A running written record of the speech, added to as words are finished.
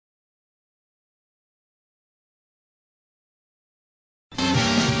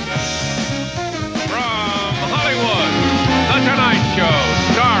Show,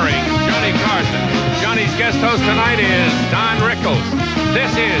 starring Johnny Carson. Johnny's guest host tonight is Don Rickles.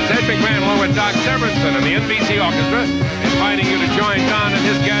 This is Ed McMahon along with Doc Severinsen and the NBC Orchestra, inviting you to join Don and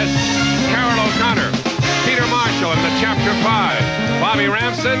his guests, Carol O'Connor, Peter Marshall in the Chapter 5, Bobby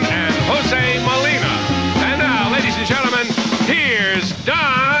Ramsden, and Jose Molina. And now, ladies and gentlemen, here's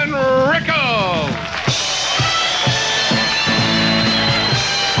Don Rickles.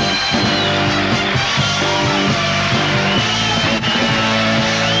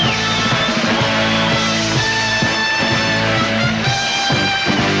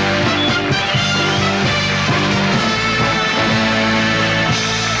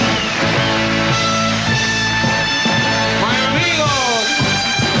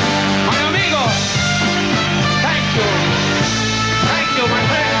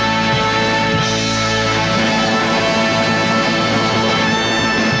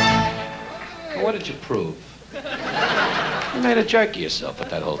 What did you prove? You made a jerk of yourself with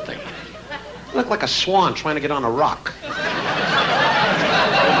that whole thing. You look like a swan trying to get on a rock.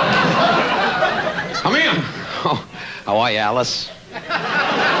 Come here. Oh, how are you, Alice?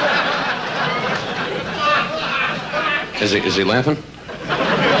 Is he laughing?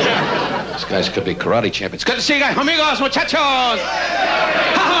 These guys could be karate champions. Good to see you guys. Amigos, muchachos.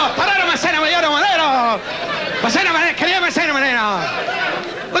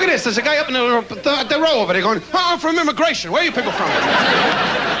 Look at this. There's a guy up in the row over there going, oh, I'm from immigration. Where are you people from?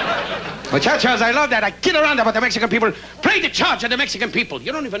 Muchachos, I love that. I kid around about the Mexican people. Play the charge of the Mexican people.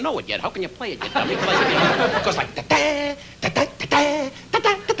 You don't even know it yet. How can you play it, you dummy? Play it, you know? It goes like da-da, da-da, da-da,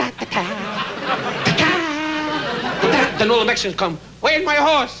 da-da, da-da, da-da. Then all the Mexicans come, where's my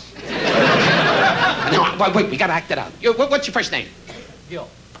horse? No, wait, we gotta act it out. What's your first name? Gil.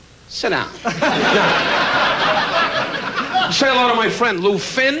 Sit down. Say hello to my friend Lou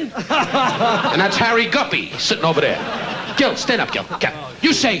Finn, and that's Harry Guppy sitting over there. Gil, stand up, Gil.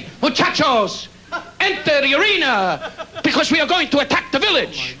 You say, muchachos, enter the arena because we are going to attack the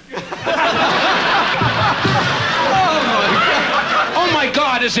village. Oh my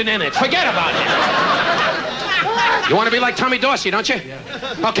God isn't in it. Forget about it. You want to be like Tommy Dorsey, don't you?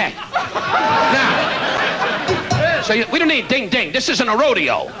 Yeah. Okay. Now, so we don't need ding ding. This isn't a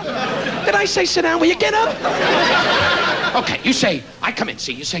rodeo. Did I say sit down? Will you get up? Okay, you say, I come in,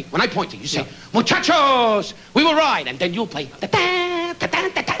 see, you say, when I point to you, say, muchachos, we will ride, and then you'll play, da-da, da-da,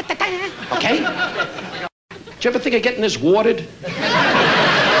 da-da, da-da. Okay? Did you ever think of getting this watered?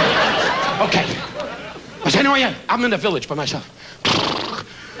 Okay. I'm in the village by myself.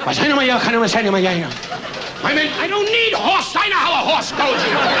 I mean, I don't need horse. I know how a horse goes.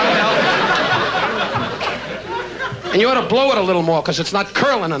 And you ought to blow it a little more, because it's not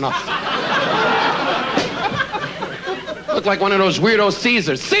curling enough. Look like one of those weirdo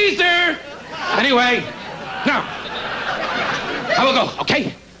Caesars. Caesar! Anyway, now, I will go,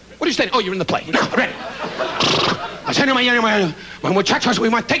 okay? What are you saying? Oh, you're in the play. Now, ready. Muchachos, we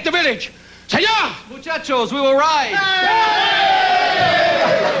must take the village. Senor! Muchachos, we will ride.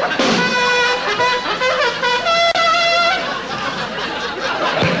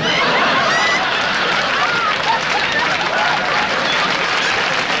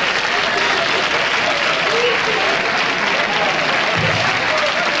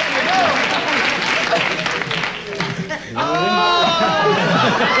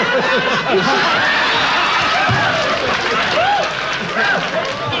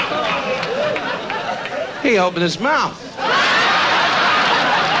 He opened his mouth.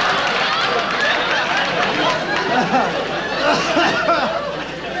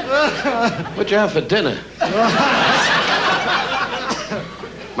 What'd you have for dinner?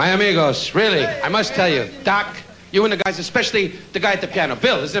 My amigos, really, I must tell you, Doc, you and the guys, especially the guy at the piano.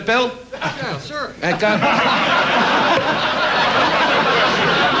 Bill, isn't it Bill? Yeah, sir.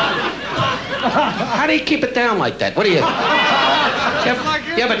 How do you keep it down like that? What do you... You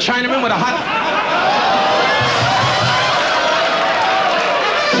have a Chinaman with a hot...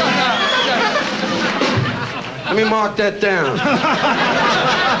 Let me mark that down.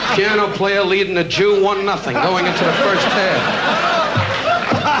 Piano player leading the Jew 1-0 going into the first half.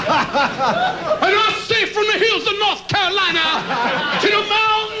 And I say from the hills of North Carolina to the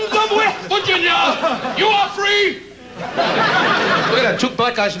mountains of West Virginia, you are free. Look at that, 2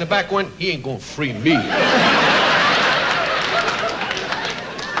 black guys in the back going, he ain't gonna free me.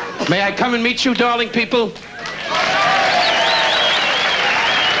 May I come and meet you, darling people?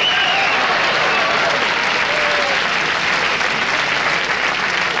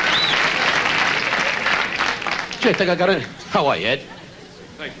 Gee, I think I got in. How are you, Ed?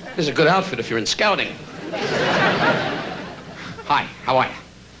 Thank you. This is a good outfit if you're in scouting. Hi, how are you?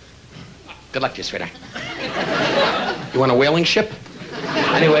 Good luck to you, sweetheart. You want a whaling ship?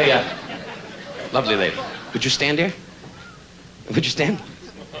 Anyway, lovely lady. Would you stand here? Would you stand?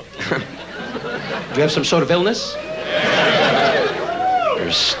 Do you have some sort of illness? You're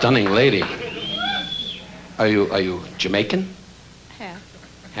a stunning lady. Are you Jamaican? Half.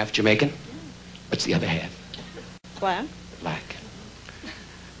 Half Jamaican? What's the other half? Black. Black.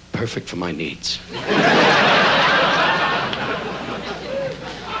 Perfect for my needs. You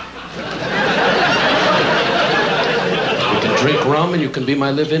can drink rum and you can be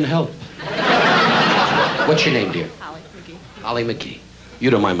my live-in help. What's your name, dear? Holly McGee. Holly McGee. You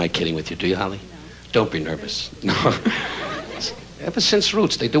don't mind my kidding with you, do you, Holly? No. Don't be nervous. No. Ever since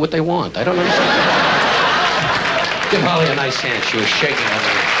Roots, they do what they want. I don't understand. Give Holly a nice hand. She was shaking over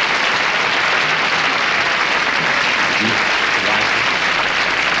there.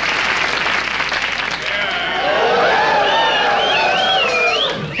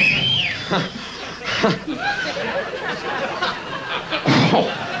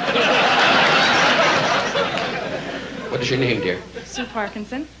 What is your name, dear? Sue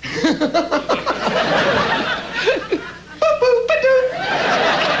Parkinson.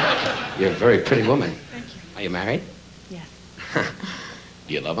 You're a very pretty woman. Thank you. Are you married? Yes.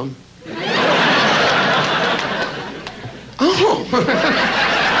 Do you love him? Oh!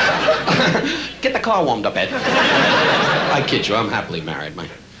 Get the car warmed up, Ed. I kid you, I'm happily married.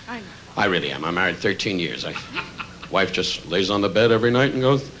 I know. I really am. I'm married 13 years. Wife just lays on the bed every night and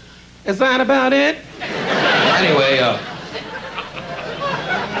goes, "Is that about it?" Anyway,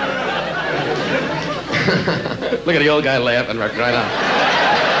 look at the old guy laughing right on.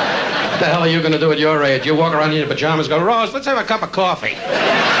 What the hell are you going to do at your age? You walk around in your pajamas and go, "Rose, let's have a cup of coffee."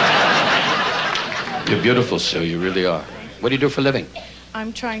 You're beautiful, Sue. You really are. What do you do for a living?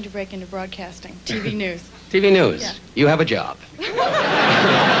 I'm trying to break into broadcasting. TV news. TV news. Yeah. You have a job.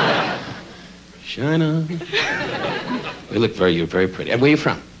 Shine on. You're very pretty. And where are you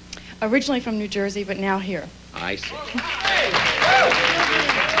from? Originally from New Jersey, but now here. I see.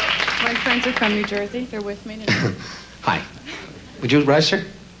 My friends are from New Jersey. They're with me today. Hi. Would you rise, sir?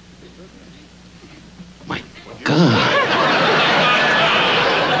 My God.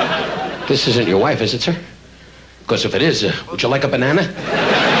 This isn't your wife, is it, sir? Because if it is, would you like a banana?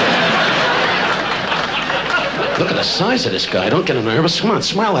 Look at the size of this guy. Don't get him nervous. Come on,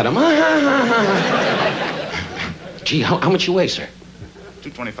 smile at him. Gee, how much you weigh, sir?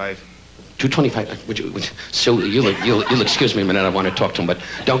 225. 225. Sue, you'll excuse me a minute. I want to talk to him, but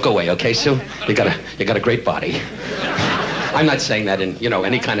don't go away, okay, Sue? You got a great body. I'm not saying that in,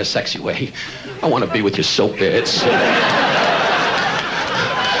 any kind of sexy way. I want to be with you so bad.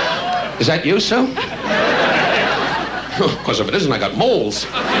 Is that you, Sue? Because if it isn't, I got moles.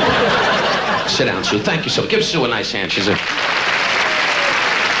 Sit down, Sue. Thank you, Sue. Give Sue a nice hand. She's a...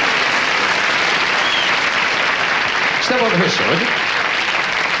 Step over here, Sue, would you?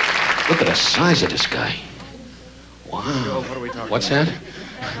 Look at the size of this guy. Wow. What are we talking What's about?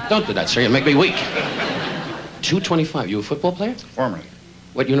 that? Don't do that, sir. You make me weak. 225. You a football player? Formerly.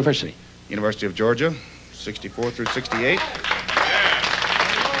 What university? University of Georgia, 64 through 68.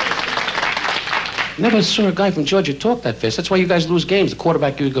 Never saw a guy from Georgia talk that fast. That's why you guys lose games. The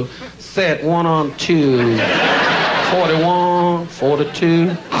quarterback, you would go, set 1 on 2, 41,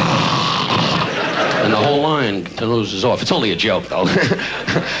 42. And the whole line loses off. It's only a joke, though.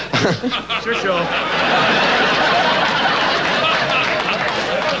 Sure, sure.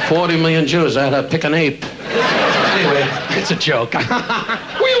 40 million Jews. I had to pick an ape. Anyway, it's a joke. Will you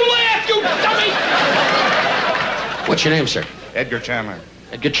laugh, you dummy? What's your name, sir? Edgar Chandler.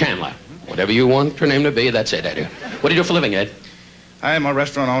 Edgar Chandler. Whatever you want your name to be, that's it, Ed. What do you do for a living, Ed? I am a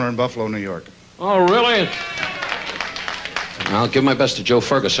restaurant owner in Buffalo, New York. Oh, really? I'll give my best to Joe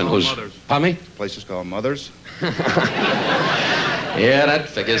Ferguson, who's... Mother's. Pardon me? The place is called Mother's. Yeah, that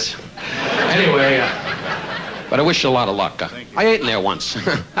figures. Anyway, but I wish you a lot of luck. Thank you. I ate in there once.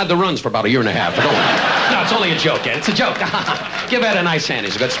 Had the runs for about 1.5 years. No, it's only a joke, Ed. It's a joke. Give Ed a nice hand.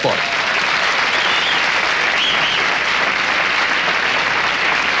 He's a good sport.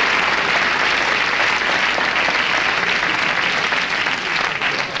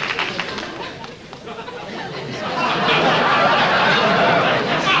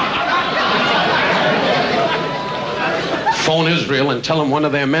 Phone Israel and tell them one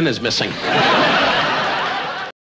of their men is missing.